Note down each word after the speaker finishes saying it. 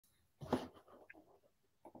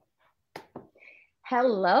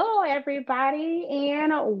Hello, everybody,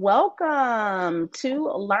 and welcome to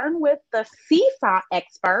Learn with the Seesaw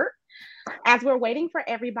Expert. As we're waiting for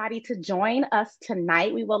everybody to join us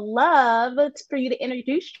tonight, we would love for you to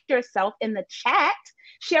introduce yourself in the chat,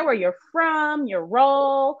 share where you're from, your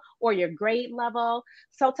role, or your grade level.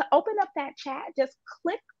 So, to open up that chat, just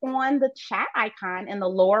click on the chat icon in the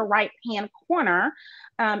lower right hand corner,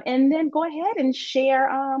 and then go ahead and share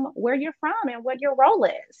where you're from and what your role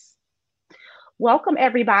is. Welcome,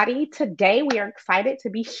 everybody. Today, we are excited to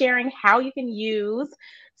be sharing how you can use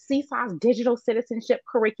Seesaw's digital citizenship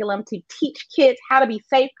curriculum to teach kids how to be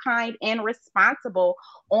safe, kind, and responsible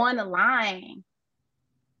online.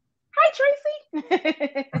 Hi,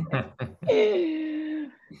 Tracy.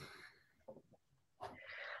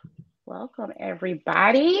 Welcome,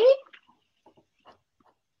 everybody.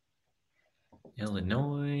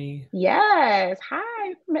 Illinois. Yes.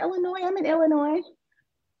 Hi from Illinois. I'm in Illinois.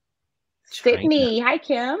 China. Sydney. Hi,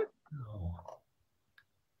 Kim. Oh.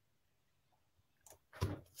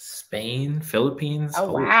 Spain, Philippines.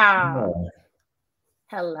 Oh, wow. Oh.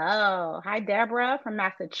 Hello. Hi, Deborah from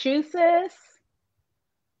Massachusetts.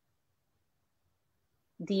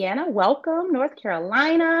 Deanna, welcome. North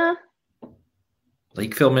Carolina.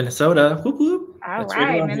 Lakeville, Minnesota. Whoop, whoop. All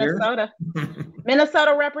right, Minnesota.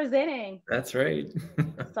 Minnesota representing. That's right.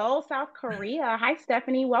 Seoul, South Korea. Hi,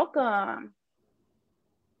 Stephanie. Welcome.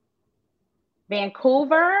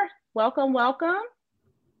 Vancouver. Welcome, welcome.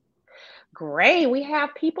 Great. We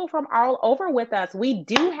have people from all over with us. We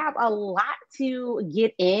do have a lot to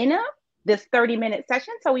get in this 30-minute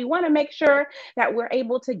session. So we want to make sure that we're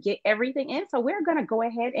able to get everything in. So we're going to go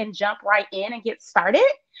ahead and jump right in and get started.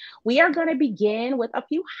 We are going to begin with a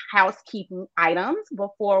few housekeeping items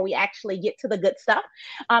before we actually get to the good stuff.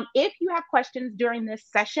 If you have questions during this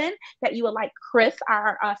session that you would like Kris,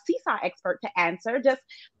 our Seesaw expert, to answer, just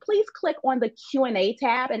please click on the Q&A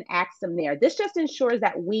tab and ask them there. This just ensures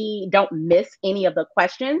that we don't miss any of the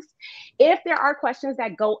questions. If there are questions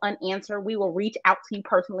that go unanswered, we will reach out to you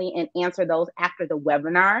personally and answer those after the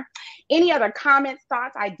webinar. Any other comments,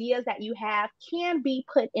 thoughts, ideas that you have can be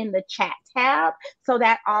put in the chat tab so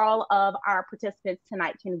that all of our participants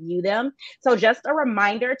tonight can view them. So just a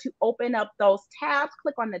reminder to open up those tabs,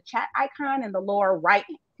 click on the chat icon in the lower right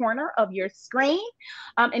corner of your screen,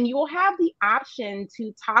 and you will have the option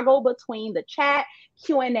to toggle between the chat,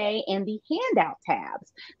 Q&A, and the handout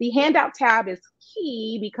tabs. The handout tab is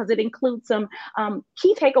key because it includes some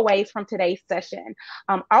key takeaways from today's session.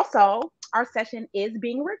 Also, our session is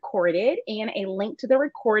being recorded, and a link to the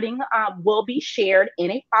recording will be shared in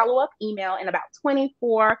a follow-up email in about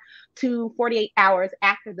 24 to 48 hours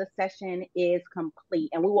after the session is complete.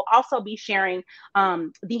 And we will also be sharing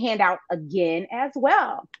the handout again as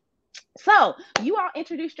well. So you all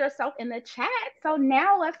introduced yourself in the chat. So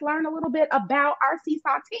now let's learn a little bit about our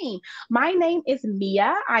Seesaw team. My name is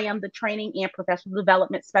Mia. I am the training and professional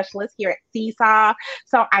development specialist here at Seesaw.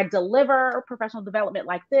 So I deliver professional development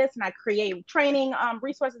like this, and I create training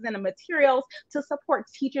resources and the materials to support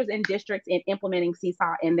teachers and districts in implementing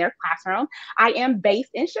Seesaw in their classroom. I am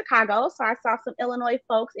based in Chicago. So I saw some Illinois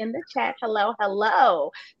folks in the chat. Hello,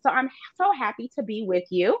 hello. So I'm so happy to be with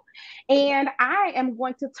you. And I am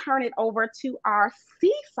going to turn it over to our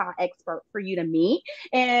Seesaw expert for you to meet.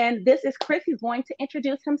 And this is Kris. He's going to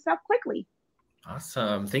introduce himself quickly.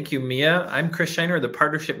 Awesome. Thank you, Mia. I'm Kris Szajner, the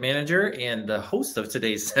partnership manager and the host of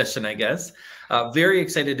today's session, I guess. Very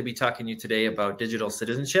excited to be talking to you today about digital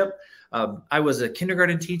citizenship. I was a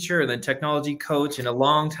kindergarten teacher and then technology coach and a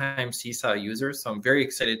long-time Seesaw user. So I'm very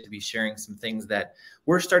excited to be sharing some things that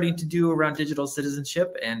we're starting to do around digital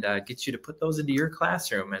citizenship and get you to put those into your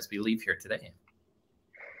classroom as we leave here today.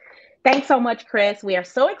 Thanks so much, Kris. We are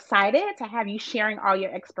so excited to have you sharing all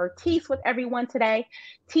your expertise with everyone today.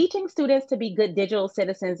 Teaching students to be good digital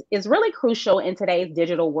citizens is really crucial in today's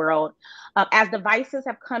digital world. As devices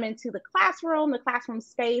have come into the classroom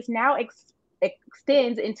space now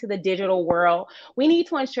extends into the digital world. We need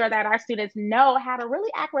to ensure that our students know how to really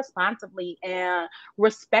act responsibly and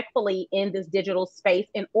respectfully in this digital space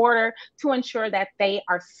in order to ensure that they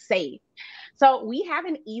are safe. So we have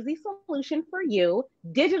an easy solution for you: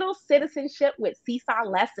 digital citizenship with Seesaw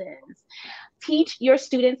Lessons. Teach your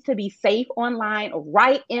students to be safe online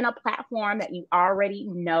right in a platform that you already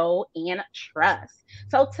know and trust.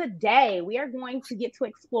 So today we are going to get to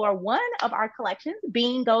explore one of our collections,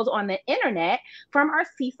 Being Goes on the Internet, from our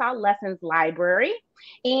Seesaw Lessons library.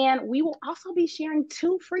 And we will also be sharing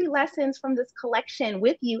 2 free lessons from this collection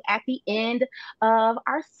with you at the end of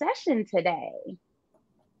our session today.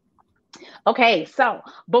 Okay, so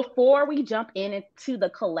before we jump into the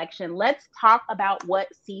collection, let's talk about what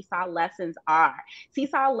Seesaw Lessons are.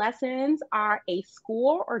 Seesaw Lessons are a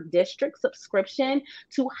school or district subscription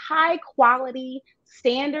to high quality,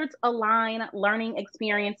 standards aligned learning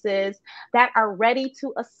experiences that are ready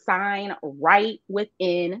to assign right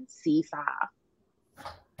within Seesaw.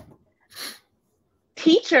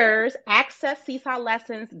 Teachers access Seesaw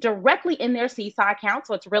Lessons directly in their Seesaw account,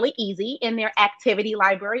 so it's really easy in their activity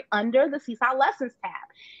library under the Seesaw Lessons tab.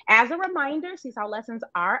 As a reminder, Seesaw Lessons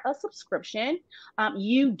are a subscription.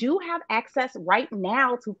 You do have access right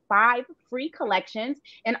now to 5 free collections.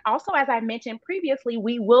 And also, as I mentioned previously,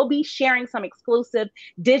 we will be sharing some exclusive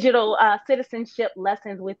digital citizenship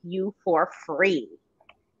lessons with you for free.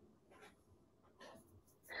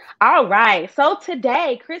 All right. So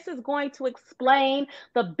today, Kris is going to explain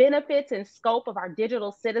the benefits and scope of our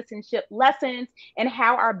digital citizenship lessons and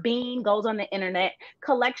how our Being Goes on the Internet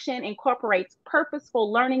collection incorporates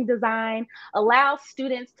purposeful learning design, allows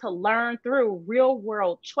students to learn through real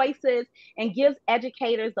world choices, and gives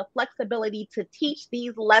educators the flexibility to teach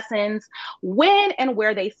these lessons when and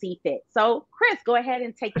where they see fit. So, Kris, go ahead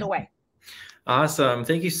and take it away. Awesome.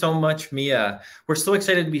 Thank you so much, Mia. We're so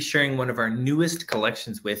excited to be sharing one of our newest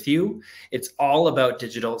collections with you. It's all about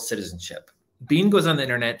digital citizenship. Being Goes on the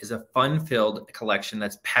Internet is a fun-filled collection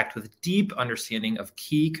that's packed with deep understanding of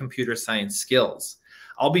key computer science skills.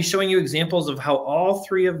 I'll be showing you examples of how all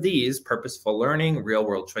 3 of these, purposeful learning,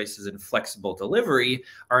 real-world choices, and flexible delivery,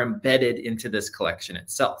 are embedded into this collection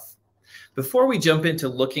itself. Before we jump into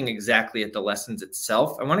looking exactly at the lessons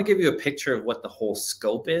itself, I want to give you a picture of what the whole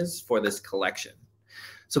scope is for this collection.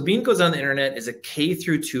 So Being Goes on the Internet is a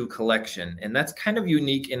K-2 collection, and that's kind of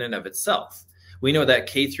unique in and of itself. We know that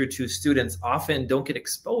K-2 students often don't get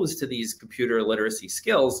exposed to these computer literacy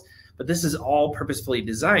skills, but this is all purposefully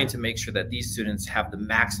designed to make sure that these students have the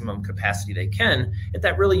maximum capacity they can at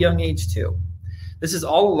that really young age too. This is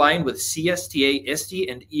all aligned with CSTA, ISTE,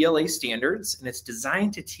 and ELA standards, and it's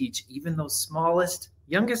designed to teach even those smallest,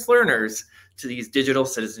 youngest learners to these digital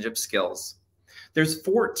citizenship skills. There's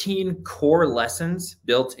 14 core lessons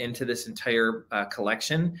built into this entire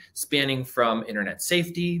collection, spanning from internet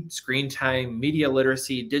safety, screen time, media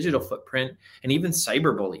literacy, digital footprint, and even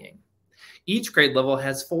cyberbullying. Each grade level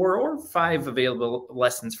has 4 or 5 available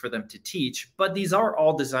lessons for them to teach, but these are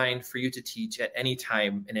all designed for you to teach at any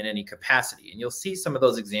time and in any capacity. And you'll see some of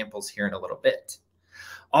those examples here in a little bit.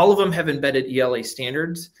 All of them have embedded ELA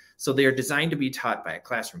standards, so they are designed to be taught by a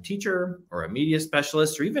classroom teacher or a media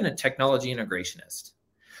specialist or even a technology integrationist.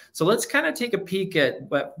 So let's kind of take a peek at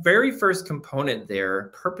the very first component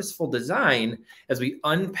there, purposeful design, as we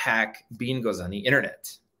unpack Being Goes on the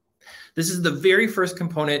Internet. This is the very first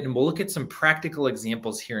component, and we'll look at some practical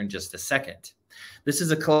examples here in just a second. This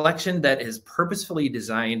is a collection that is purposefully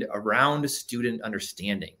designed around student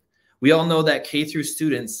understanding. We all know that K-through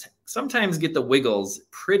students sometimes get the wiggles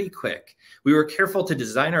pretty quick. We were careful to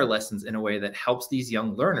design our lessons in a way that helps these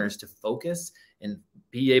young learners to focus and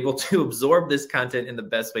be able to absorb this content in the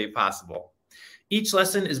best way possible. Each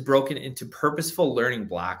lesson is broken into purposeful learning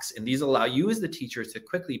blocks, and these allow you as the teacher to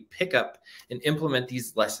quickly pick up and implement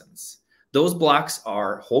these lessons. Those blocks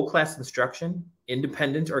are whole class instruction,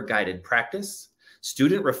 independent or guided practice,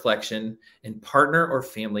 student reflection, and partner or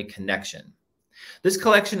family connection. This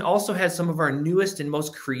collection also has some of our newest and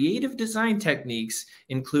most creative design techniques,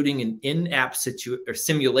 including an in-app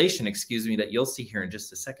simulation, that you'll see here in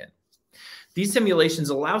just a second. These simulations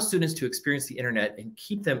allow students to experience the internet and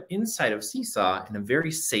keep them inside of Seesaw in a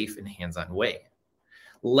very safe and hands-on way.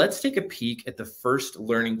 Let's take a peek at the first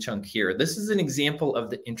learning chunk here. This is an example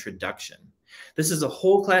of the introduction. This is a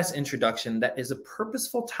whole class introduction that is a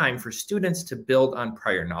purposeful time for students to build on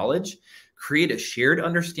prior knowledge, create a shared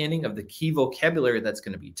understanding of the key vocabulary that's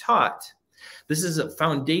going to be taught. This is a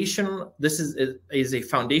foundational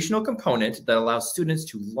component that allows students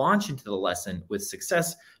to launch into the lesson with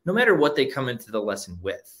success, no matter what they come into the lesson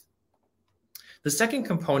with. The second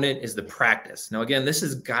component is the practice. Now, again, this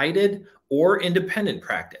is guided or independent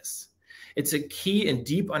practice. It's a key and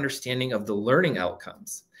deep understanding of the learning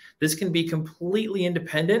outcomes. This can be completely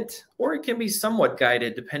independent, or it can be somewhat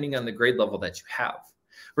guided depending on the grade level that you have.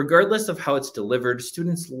 Regardless of how it's delivered,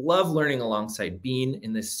 students love learning alongside Bean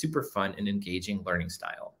in this super fun and engaging learning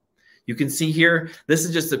style. You can see here, this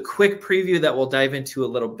is just a quick preview that we'll dive into a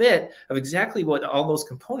little bit of exactly what all those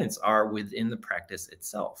components are within the practice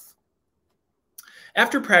itself.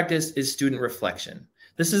 After practice is student reflection.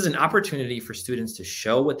 This is an opportunity for students to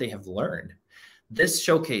show what they have learned. This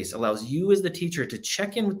showcase allows you as the teacher to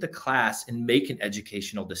check in with the class and make an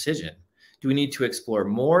educational decision. Do we need to explore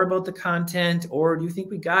more about the content, or do you think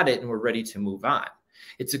we got it and we're ready to move on?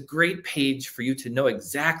 It's a great page for you to know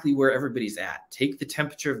exactly where everybody's at. Take the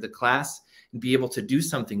temperature of the class and be able to do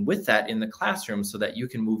something with that in the classroom so that you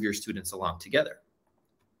can move your students along together.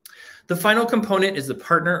 The final component is the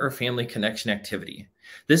partner or family connection activity.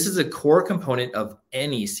 This is a core component of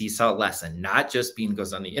any Seesaw lesson, not just Bean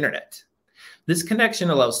Goes on the Internet. This connection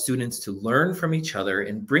allows students to learn from each other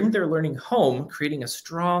and bring their learning home, creating a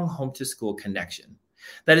strong home-to-school connection.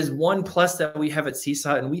 That is one plus that we have at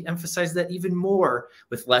Seesaw, and we emphasize that even more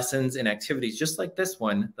with lessons and activities just like this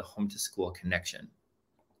one, the home-to-school connection.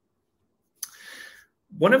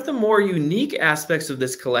 One of the more unique aspects of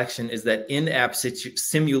this collection is that in-app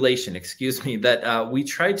simulation, that we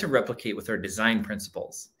tried to replicate with our design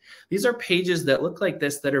principles. These are pages that look like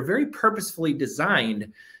this that are very purposefully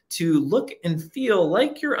designed to look and feel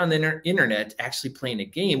like you're on the internet actually playing a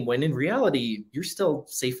game, when in reality, you're still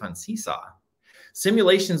safe on Seesaw.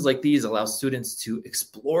 Simulations like these allow students to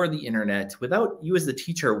explore the internet without you as the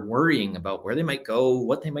teacher worrying about where they might go,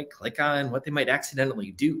 what they might click on, what they might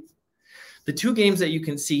accidentally do. The two games that you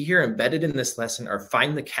can see here embedded in this lesson are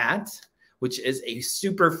Find the Cat, which is a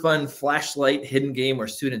super fun flashlight hidden game where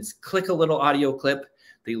students click a little audio clip,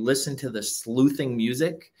 they listen to the sleuthing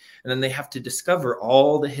music, and then they have to discover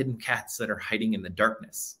all the hidden cats that are hiding in the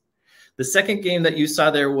darkness. The second game that you saw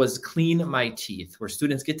there was Clean My Teeth, where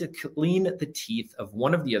students get to clean the teeth of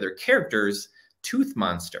one of the other characters, Tooth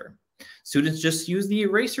Monster. Students just use the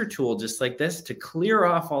eraser tool just like this to clear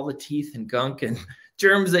off all the teeth and gunk and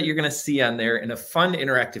germs that you're going to see on there in a fun,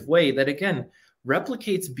 interactive way that, again,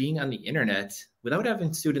 replicates being on the internet without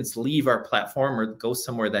having students leave our platform or go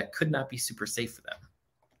somewhere that could not be super safe for them.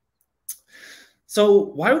 So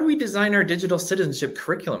why would we design our digital citizenship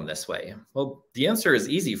curriculum this way? Well, the answer is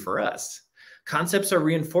easy for us. Concepts are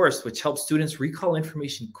reinforced, which helps students recall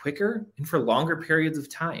information quicker and for longer periods of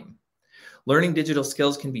time. Learning digital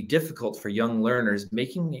skills can be difficult for young learners.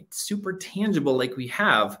 Making it super tangible like we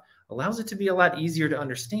have allows it to be a lot easier to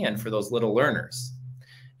understand for those little learners.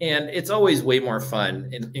 And it's always way more fun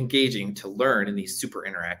and engaging to learn in these super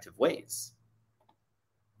interactive ways.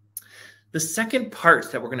 The second part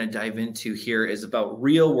that we're going to dive into here is about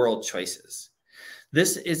real world choices.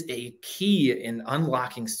 This is a key in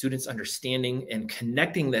unlocking students' understanding and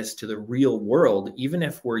connecting this to the real world, even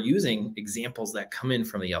if we're using examples that come in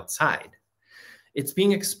from the outside. It's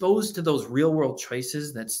being exposed to those real world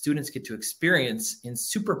choices that students get to experience in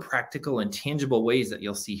super practical and tangible ways that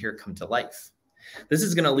you'll see here come to life. This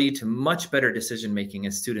is going to lead to much better decision making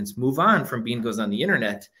as students move on from Bean Goes on the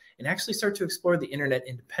Internet and actually start to explore the internet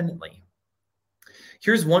independently.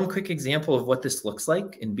 Here's one quick example of what this looks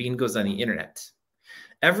like in Bean Goes on the Internet.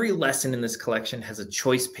 Every lesson in this collection has a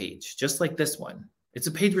choice page, just like this one. It's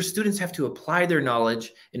a page where students have to apply their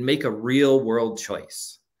knowledge and make a real world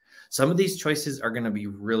choice. Some of these choices are going to be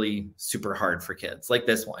really super hard for kids, like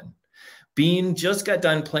this one. Bean just got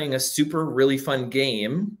done playing a super really fun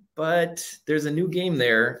game, but there's a new game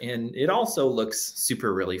there and it also looks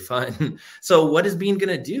super really fun. So what is Bean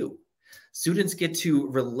going to do? Students get to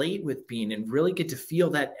relate with Bean and really get to feel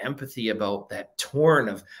that empathy about that torn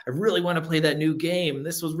of, I really want to play that new game.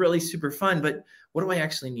 This was really super fun, but what do I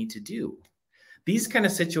actually need to do? These kind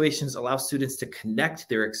of situations allow students to connect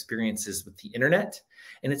their experiences with the internet,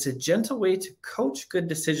 and it's a gentle way to coach good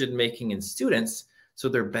decision-making in students so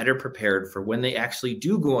they're better prepared for when they actually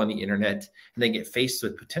do go on the internet and they get faced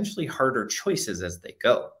with potentially harder choices as they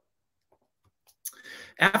go.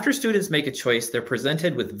 After students make a choice, they're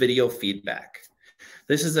presented with video feedback.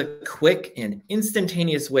 This is a quick and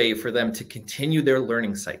instantaneous way for them to continue their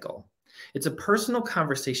learning cycle. It's a personal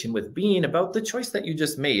conversation with Bean about the choice that you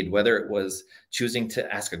just made, whether it was choosing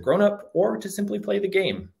to ask a grown-up or to simply play the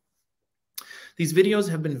game. These videos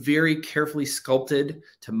have been very carefully sculpted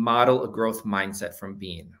to model a growth mindset from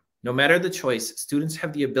Bean. No matter the choice, students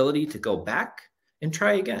have the ability to go back and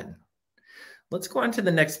try again. Let's go on to the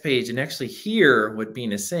next page and actually hear what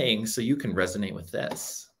Bean is saying so you can resonate with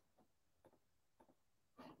this.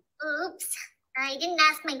 Oops, I didn't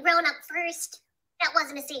ask my grown-up first. That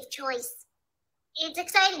wasn't a safe choice. It's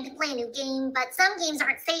exciting to play a new game, but some games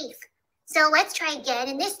aren't safe. So let's try again,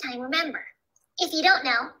 and this time remember, if you don't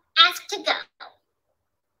know, ask to go.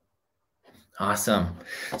 Awesome.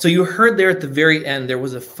 So you heard there at the very end, there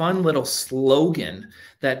was a fun little slogan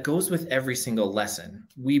that goes with every single lesson.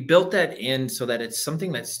 We built that in so that it's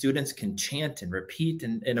something that students can chant and repeat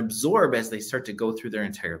and absorb as they start to go through their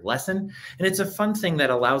entire lesson. And it's a fun thing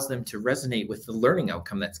that allows them to resonate with the learning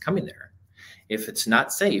outcome that's coming there. If it's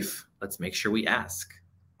not safe, let's make sure we ask.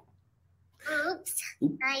 Oops,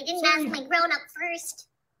 I didn't ask my grown-up first.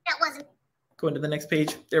 That wasn't... Going to the next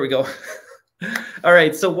page. There we go. All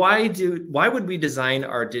right, so why would we design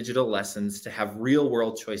our digital lessons to have real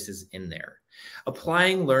world choices in there?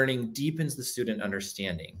 Applying learning deepens the student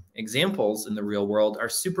understanding. Examples in the real world are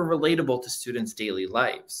super relatable to students' daily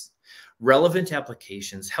lives. Relevant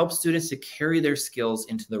applications help students to carry their skills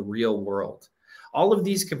into the real world. All of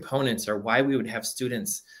these components are why we would have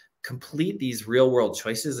students complete these real world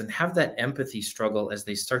choices and have that empathy struggle as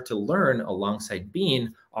they start to learn alongside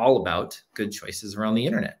being all about good choices around the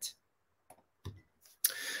internet.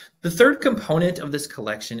 The third component of this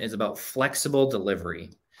collection is about flexible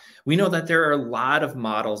delivery. We know that there are a lot of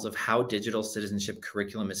models of how digital citizenship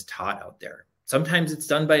curriculum is taught out there. Sometimes it's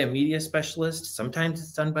done by a media specialist, sometimes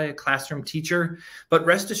it's done by a classroom teacher, but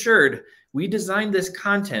rest assured, we designed this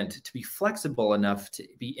content to be flexible enough to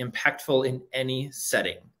be impactful in any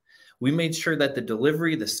setting. We made sure that the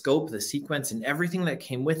delivery, the scope, the sequence, and everything that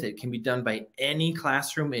came with it can be done by any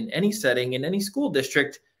classroom in any setting, in any school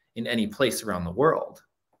district, in any place around the world.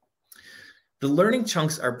 The learning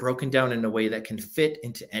chunks are broken down in a way that can fit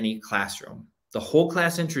into any classroom. The whole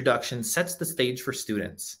class introduction sets the stage for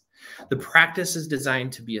students. The practice is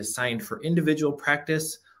designed to be assigned for individual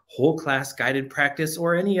practice, whole class guided practice,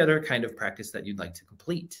 or any other kind of practice that you'd like to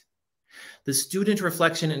complete. The student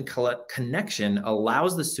reflection and connection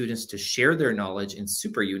allows the students to share their knowledge in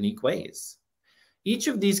super unique ways. Each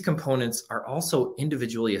of these components are also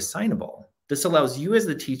individually assignable. This allows you as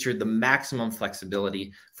the teacher the maximum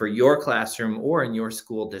flexibility for your classroom or in your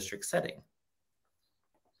school district setting.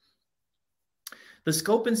 The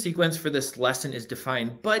scope and sequence for this lesson is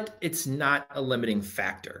defined, but it's not a limiting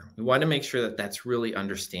factor. We want to make sure that that's really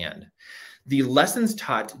understood. The lessons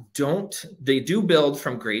taught they do build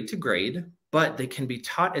from grade to grade, but they can be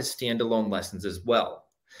taught as standalone lessons as well.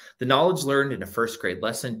 The knowledge learned in a first grade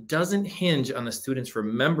lesson doesn't hinge on the students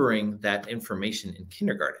remembering that information in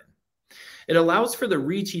kindergarten. It allows for the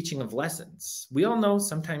reteaching of lessons. We all know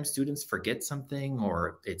sometimes students forget something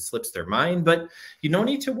or it slips their mind, but you don't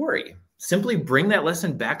need to worry. Simply bring that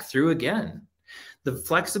lesson back through again. The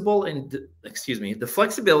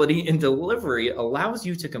flexibility in delivery allows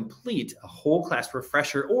you to complete a whole class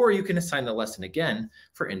refresher, or you can assign the lesson again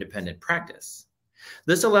for independent practice.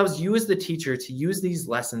 This allows you as the teacher to use these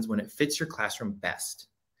lessons when it fits your classroom best.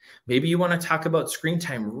 Maybe you want to talk about screen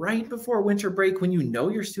time right before winter break when you know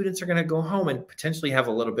your students are going to go home and potentially have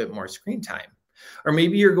a little bit more screen time. Or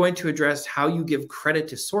maybe you're going to address how you give credit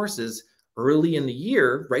to sources early in the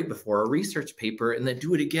year, right before a research paper, and then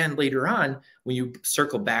do it again later on when you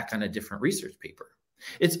circle back on a different research paper.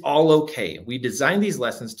 It's all okay. We designed these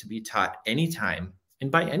lessons to be taught anytime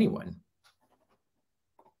and by anyone.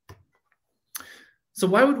 So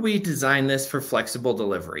why would we design this for flexible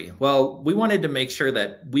delivery? Well, we wanted to make sure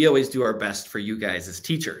that we always do our best for you guys as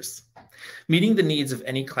teachers. Meeting the needs of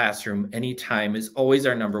any classroom, anytime is always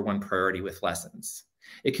our #1 priority with lessons.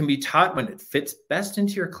 It can be taught when it fits best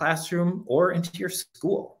into your classroom or into your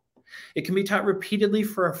school. It can be taught repeatedly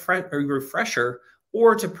for a refresher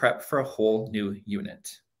or to prep for a whole new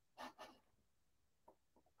unit.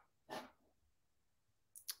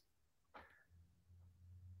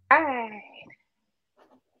 Hi.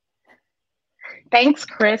 Thanks,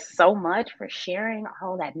 Kris, so much for sharing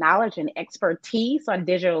all that knowledge and expertise on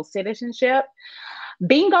digital citizenship.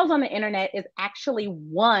 Bingos on the Internet is actually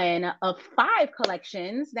one of 5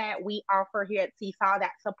 collections that we offer here at Seesaw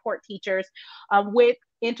that support teachers with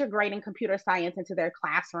integrating computer science into their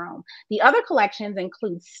classroom. The other collections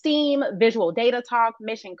include STEAM, Visual Data Talk,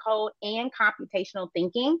 Mission Code, and Computational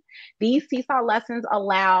Thinking. These Seesaw lessons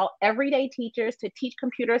allow everyday teachers to teach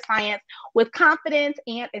computer science with confidence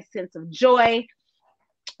and a sense of joy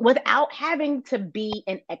without having to be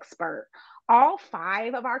an expert. All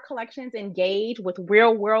 5 of our collections engage with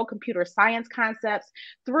real world computer science concepts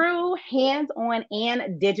through hands on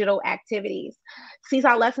and digital activities.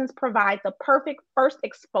 Seesaw Lessons provide the perfect first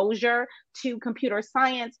exposure to computer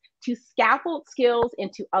science to scaffold skills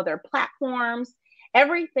into other platforms.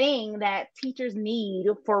 Everything that teachers need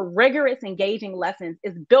for rigorous, engaging lessons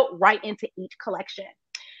is built right into each collection.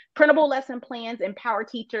 Printable lesson plans empower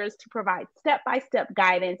teachers to provide step-by-step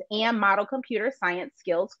guidance and model computer science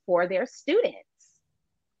skills for their students.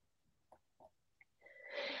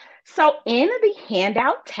 So in the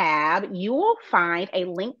handout tab, you will find a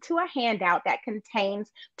link to a handout that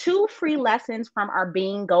contains 2 free lessons from our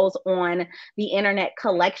Being Goes on the Internet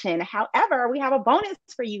collection. However, we have a bonus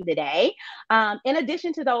for you today. In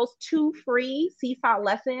addition to those 2 free Seesaw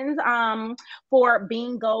lessons for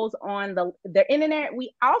Being Goes on the Internet,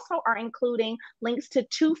 we also are including links to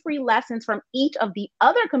 2 free lessons from each of the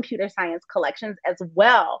other computer science collections as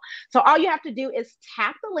well. So all you have to do is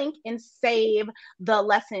tap the link and save the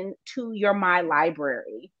lesson to your My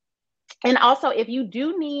Library. And also, if you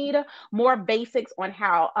do need more basics on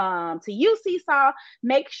how to use Seesaw,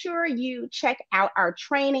 make sure you check out our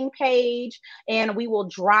training page, and we will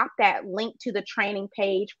drop that link to the training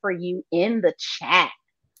page for you in the chat.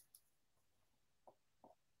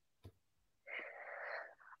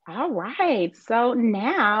 All right, so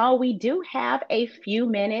now we do have a few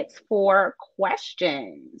minutes for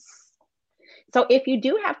questions. So if you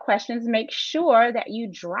do have questions, make sure that you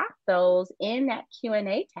drop those in that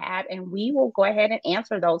Q&A tab, and we will go ahead and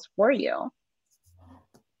answer those for you.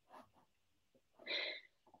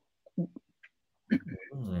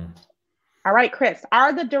 All right, Kris,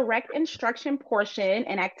 are the direct instruction portion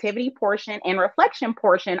and activity portion and reflection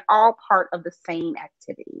portion all part of the same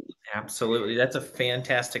activity? Absolutely. That's a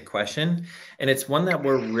fantastic question. And it's one that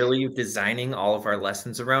we're really designing all of our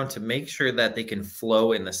lessons around to make sure that they can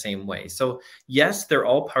flow in the same way. So yes, they're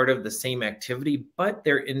all part of the same activity, but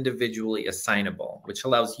they're individually assignable, which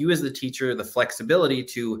allows you as the teacher the flexibility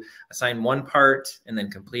to assign one part and then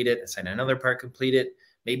complete it, assign another part, complete it.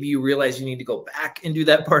 Maybe you realize you need to go back and do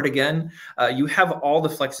that part again. You have all the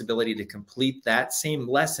flexibility to complete that same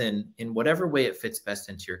lesson in whatever way it fits best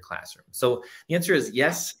into your classroom. So the answer is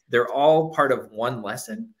yes, they're all part of one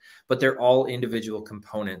lesson, but they're all individual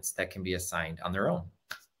components that can be assigned on their own.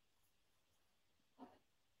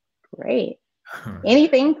 Great.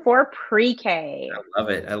 Anything for pre-K? I love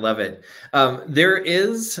it. I love it. There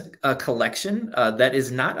is a collection that is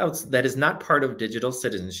not part of digital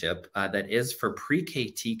citizenship that is for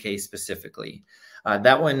pre-K TK specifically.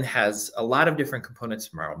 That one has a lot of different components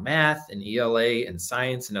from our math and ELA and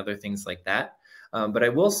science and other things like that. But I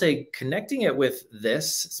will say connecting it with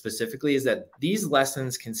this specifically is that these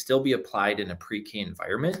lessons can still be applied in a pre-K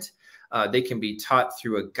environment. They can be taught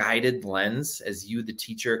through a guided lens as you, the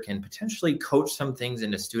teacher, can potentially coach some things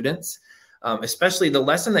into students, especially the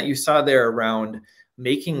lesson that you saw there around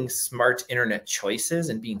making smart internet choices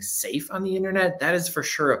and being safe on the internet. That is for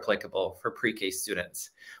sure applicable for pre-K students.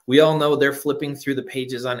 We all know they're flipping through the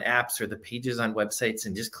pages on apps or the pages on websites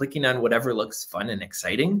and just clicking on whatever looks fun and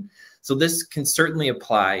exciting. So this can certainly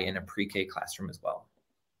apply in a pre-K classroom as well.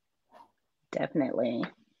 Definitely.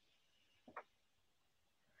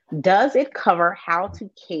 Does it cover how to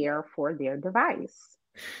care for their device?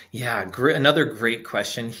 Yeah, another great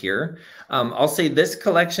question here. I'll say this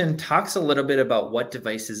collection talks a little bit about what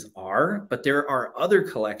devices are, but there are other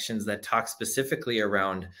collections that talk specifically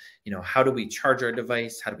around, how do we charge our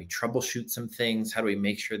device? How do we troubleshoot some things? How do we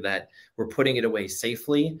make sure that we're putting it away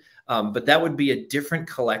safely? But that would be a different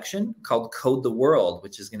collection called Code the World,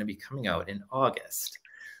 which is going to be coming out in August.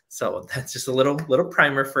 So that's just a little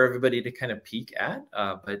primer for everybody to kind of peek at.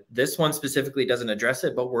 But this one specifically doesn't address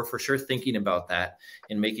it, but we're for sure thinking about that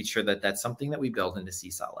and making sure that that's something that we build into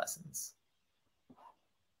Seesaw Lessons.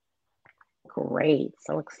 Great.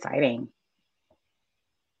 So exciting.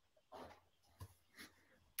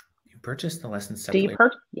 You purchased the lessons separately. Do you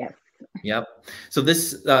purchase? Yes. Yep. So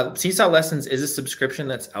this Seesaw Lessons is a subscription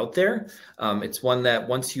that's out there. It's one that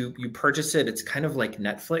once you purchase it, it's kind of like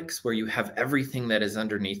Netflix, where you have everything that is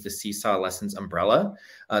underneath the Seesaw Lessons umbrella.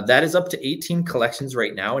 That is up to 18 collections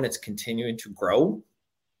right now, and it's continuing to grow.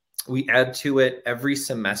 We add to it every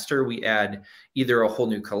semester. We add either a whole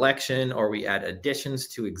new collection or we add additions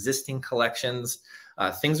to existing collections.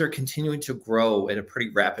 Things are continuing to grow at a pretty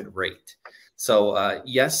rapid rate. So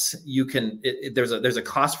yes, you can. There's a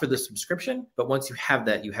cost for the subscription, but once you have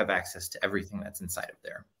that, you have access to everything that's inside of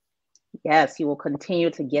there. Yes, you will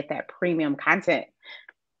continue to get that premium content.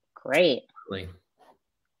 Great. Really.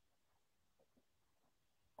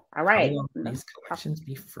 All right. How will these collections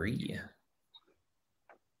be free?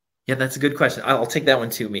 Yeah, that's a good question. I'll take that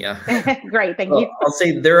one too, Mia. Great, thank you. I'll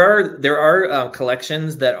say there are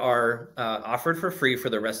collections that are offered for free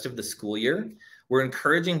for the rest of the school year. We're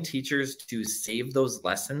encouraging teachers to save those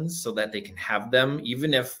lessons so that they can have them,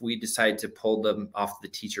 even if we decide to pull them off the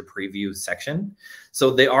teacher preview section.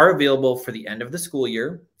 So they are available for the end of the school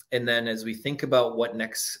year. And then as we think about what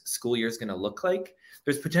next school year is going to look like,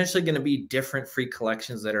 there's potentially going to be different free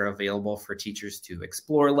collections that are available for teachers to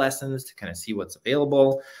explore lessons, to kind of see what's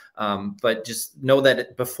available. But just know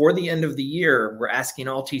that before the end of the year, we're asking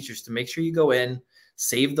all teachers to make sure you go in,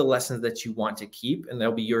 save the lessons that you want to keep, and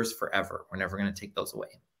they'll be yours forever. We're never going to take those away.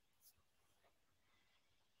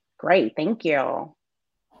 Great, thank you.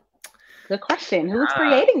 Good question. Who's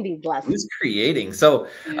creating these lessons? Who's creating? So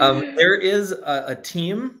there is a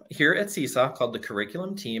team here at Seesaw called the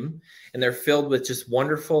Curriculum Team, and they're filled with just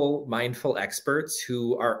wonderful, mindful experts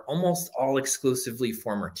who are almost all exclusively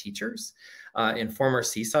former teachers and former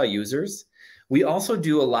Seesaw users. We also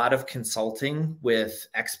do a lot of consulting with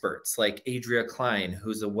experts like Adria Klein,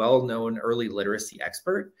 who's a well-known early literacy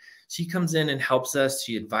expert. She comes in and helps us,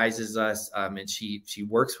 she advises us, and she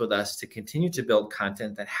works with us to continue to build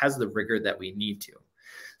content that has the rigor that we need to.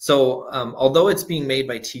 So although it's being made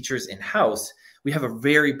by teachers in-house, we have a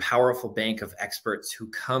very powerful bank of experts who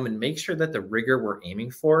come and make sure that the rigor we're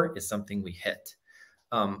aiming for is something we hit.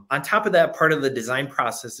 On top of that, part of the design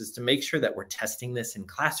process is to make sure that we're testing this in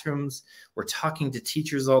classrooms, we're talking to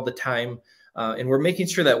teachers all the time, and we're making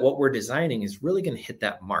sure that what we're designing is really going to hit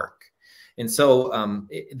that mark. And so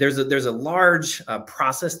there's a large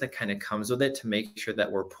process that kind of comes with it to make sure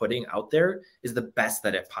that we're putting out there is the best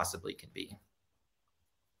that it possibly can be.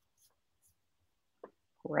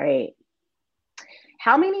 Great.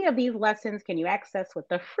 How many of these lessons can you access with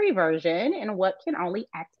the free version, and what can only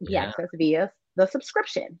be accessed via the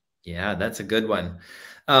subscription? Yeah, that's a good one.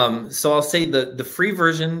 So I'll say the free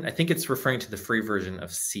version, I think it's referring to the free version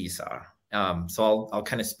of Seesaw. So I'll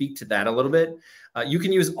kind of speak to that a little bit. You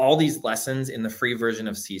can use all these lessons in the free version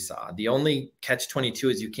of Seesaw. The only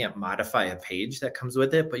catch-22 is you can't modify a page that comes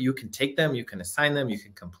with it, but you can take them, you can assign them, you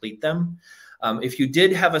can complete them. If you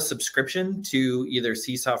did have a subscription to either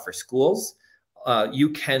Seesaw for Schools,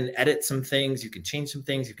 you can edit some things, you can change some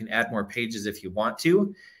things, you can add more pages if you want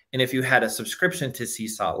to. And if you had a subscription to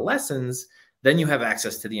Seesaw Lessons, then you have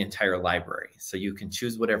access to the entire library. So you can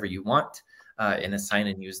choose whatever you want and assign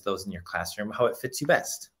and use those in your classroom, how it fits you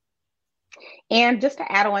best. And just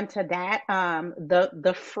to add on to that,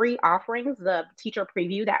 the free offerings, the teacher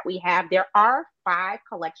preview that we have, there are 5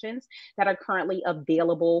 collections that are currently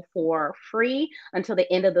available for free until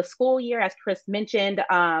the end of the school year. As Kris mentioned,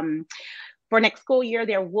 for next school year,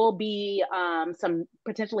 there will be some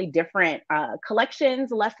potentially different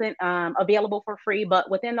collections available for free, but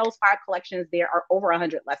within those 5 collections, there are over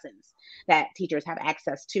 100 lessons that teachers have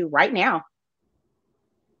access to right now.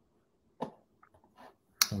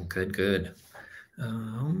 Oh, good.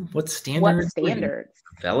 What standards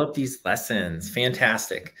develop these lessons?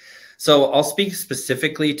 Fantastic. So I'll speak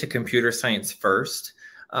specifically to computer science first.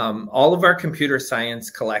 All of our computer science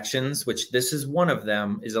collections, which this is one of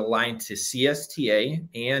them, is aligned to CSTA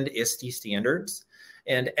and ISTE standards.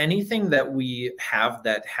 And anything that we have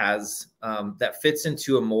that has that fits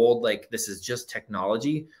into a mold like this is just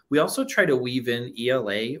technology, we also try to weave in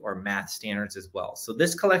ELA or math standards as well. So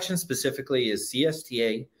this collection specifically is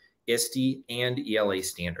CSTA, ISTE, and ELA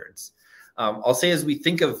standards. I'll say as we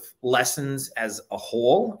think of lessons as a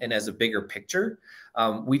whole and as a bigger picture,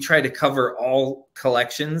 we try to cover all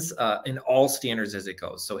collections in all standards as it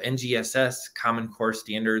goes. So NGSS, Common Core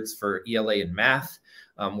standards for ELA and math.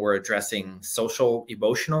 We're addressing social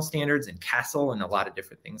emotional standards and CASEL and a lot of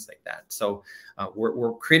different things like that. So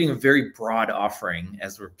we're creating a very broad offering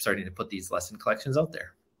as we're starting to put these lesson collections out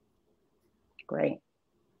there. Great.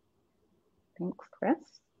 Thanks, Kris.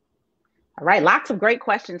 All right, lots of great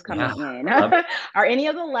questions coming in. Are any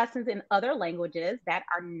of the lessons in other languages that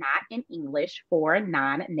are not in English for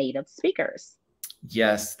non-native speakers?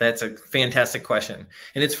 Yes, that's a fantastic question.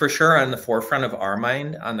 And it's for sure on the forefront of our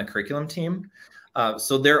mind on the curriculum team.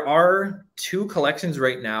 So there are 2 collections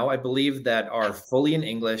right now, I believe, that are fully in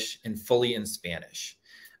English and fully in Spanish.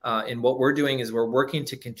 And what we're doing is we're working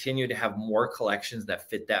to continue to have more collections that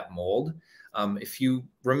fit that mold. If you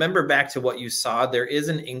remember back to what you saw, there is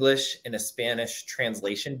an English and a Spanish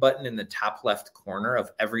translation button in the top left corner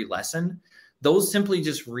of every lesson. Those simply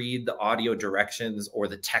just read the audio directions or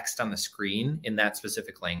the text on the screen in that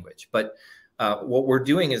specific language. But what we're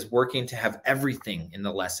doing is working to have everything in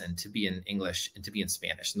the lesson to be in English and to be in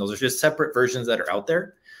Spanish. And those are just separate versions that are out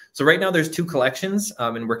there. So right now there's 2 collections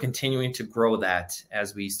and we're continuing to grow that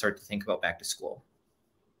as we start to think about back to school.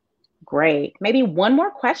 Great. Maybe one more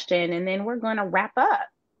question and then we're going to wrap up.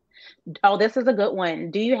 Oh, this is a good one.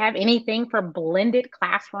 Do you have anything for blended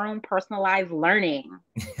classroom personalized learning?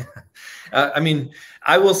 I mean,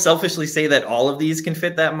 I will selfishly say that all of these can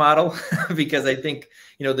fit that model because I think,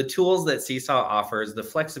 you know, the tools that Seesaw offers, the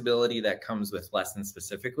flexibility that comes with lessons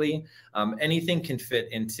specifically, anything can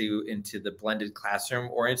fit into the blended classroom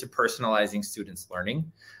or into personalizing students'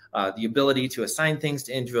 learning. The ability to assign things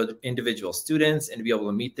to individual students and to be able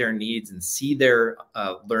to meet their needs and see their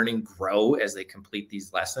learning grow as they complete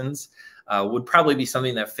these lessons would probably be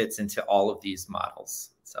something that fits into all of these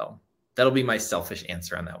models. So that'll be my selfish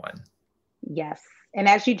answer on that one. Yes. And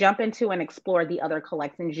as you jump into and explore the other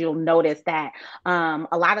collections, you'll notice that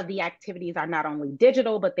a lot of the activities are not only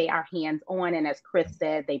digital, but they are hands-on. And as Kris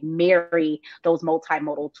said, they marry those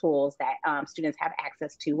multimodal tools that students have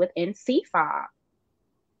access to within Seesaw.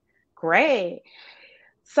 Great.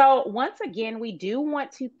 So once again, we do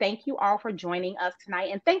want to thank you all for joining us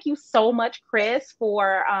tonight. And thank you so much, Kris,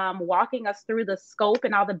 for walking us through the scope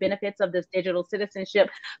and all the benefits of this digital citizenship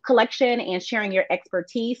collection and sharing your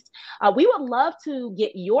expertise. We would love to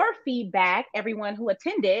get your feedback, everyone who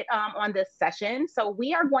attended on this session. So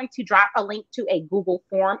we are going to drop a link to a Google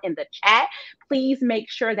form in the chat. Please make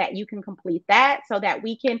sure that you can complete that so that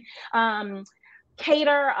we can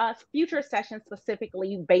cater future sessions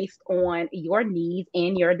specifically based on your needs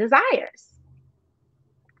and your desires.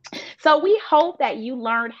 So we hope that you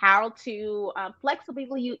learned how to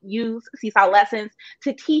flexibly use Seesaw Lessons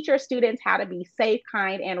to teach your students how to be safe,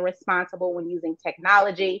 kind, and responsible when using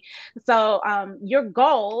technology. So your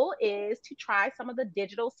goal is to try some of the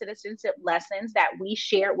digital citizenship lessons that we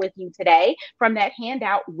shared with you today from that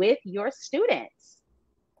handout with your students.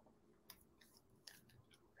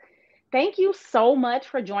 Thank you so much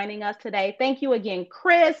for joining us today. Thank you again,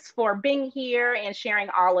 Kris, for being here and sharing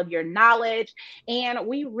all of your knowledge. And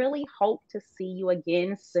we really hope to see you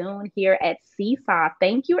again soon here at Seesaw.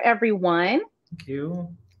 Thank you, everyone. Thank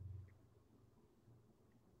you.